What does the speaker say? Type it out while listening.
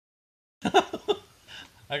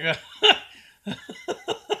I got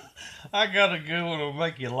I got a good one that'll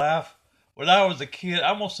make you laugh. When I was a kid,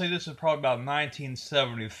 I'm gonna say this is probably about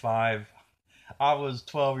 1975. I was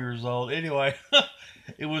 12 years old. Anyway,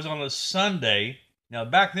 it was on a Sunday. Now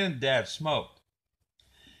back then, Dad smoked.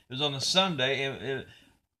 It was on a Sunday.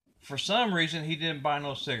 For some reason, he didn't buy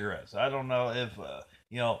no cigarettes. I don't know if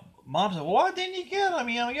Mom said, "Well, why didn't you get them?"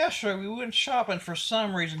 Yesterday we went shopping. For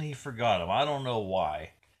some reason, he forgot them. I don't know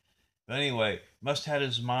why. But anyway, must have had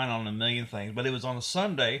his mind on a million things. But it was on a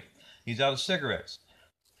Sunday. He's out of cigarettes.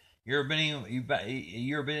 You ever been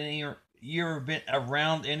you ever been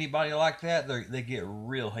around anybody like that? They get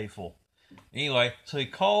real hateful. Anyway, so he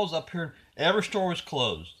calls up here. Every store was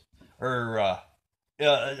closed. Or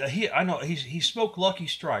I know he smoked Lucky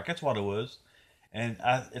Strike. That's what it was. And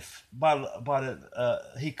if by the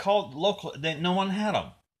he called local, no one had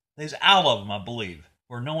them. There's out of them, I believe,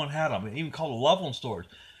 where no one had them. He even called the Loveland stores.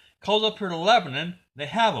 Calls up here to Lebanon, they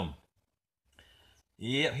have them.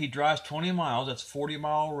 Yeah, he drives 20 miles. That's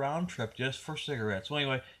 40-mile round trip just for cigarettes. Well,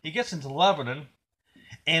 anyway, he gets into Lebanon,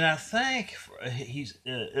 and I think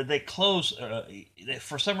they close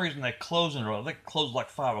for some reason they close in early. They close like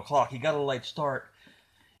 5 o'clock. He got a late start,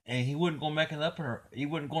 and he wasn't going to make it up here. He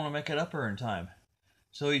wasn't going to make it up here in time.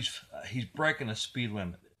 So he's breaking the speed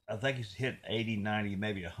limit. I think he's hit 80, 90,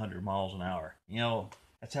 maybe 100 miles an hour.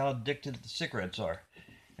 That's how addicted the cigarettes are.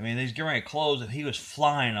 I mean, he's getting ready to close, and he was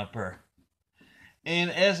flying up there.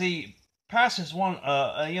 And as he passes one,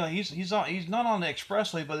 he's not on the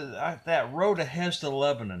expressway, but that road ahead to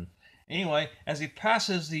Lebanon. Anyway, as he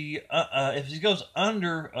passes if he goes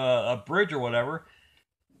under a bridge or whatever,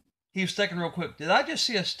 he was thinking real quick, did I just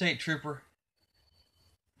see a state trooper?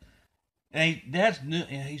 And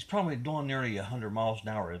he's probably doing nearly 100 miles an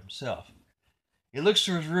hour himself. He looks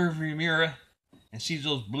through his rearview mirror and sees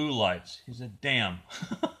those blue lights. He said, damn.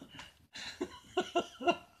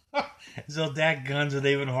 So that guns it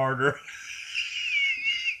even harder.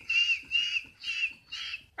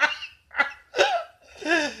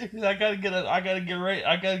 I gotta get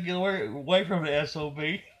away from the SOB.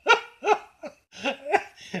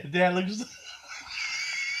 Dad looks.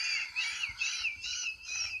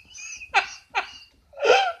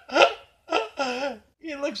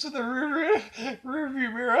 He looks in the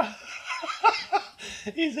rearview mirror.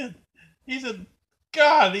 he said, he said,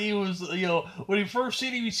 God, he was, when he first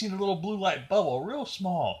seen him, he seen a little blue light bubble, real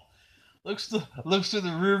small. Looks through the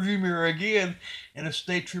rearview mirror again, and a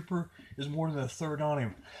state trooper is more than a third on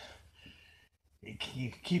him.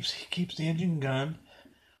 He keeps the engine gun.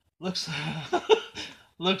 Looks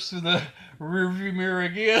looks through the rearview mirror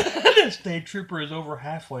again, and the state trooper is over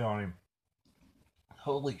halfway on him.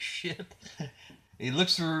 Holy shit! He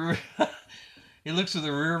looks through he looks through the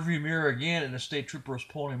rearview mirror again, and the state trooper is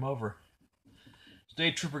pulling him over.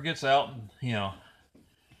 State trooper gets out, and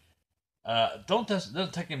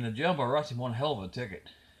doesn't take him to jail, but writes him one hell of a ticket.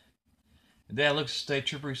 And Dad looks at the state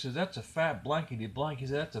trooper. He says, "That's a fat blankety blank." He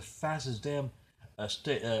said, "That's the fastest damn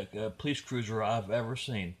police cruiser I've ever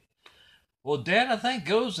seen." Well, Dad, I think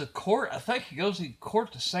goes to court. I think he goes to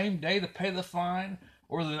court the same day to pay the fine,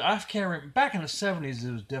 I can't remember. Back in the '70s,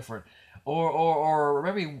 it was different, or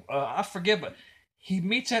maybe I forget. But he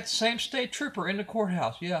meets that same state trooper in the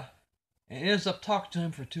courthouse. Yeah. And ends up talking to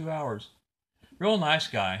him for 2 hours. Real nice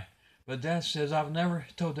guy. But Dad says, I've never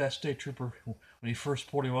told that state trooper when he first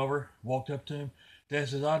pulled him over, walked up to him. Dad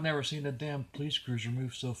says, I've never seen a damn police cruiser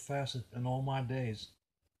move so fast in all my days.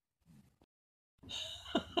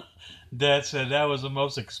 Dad said that was the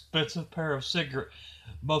most expensive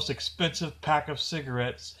pack of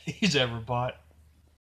cigarettes he's ever bought.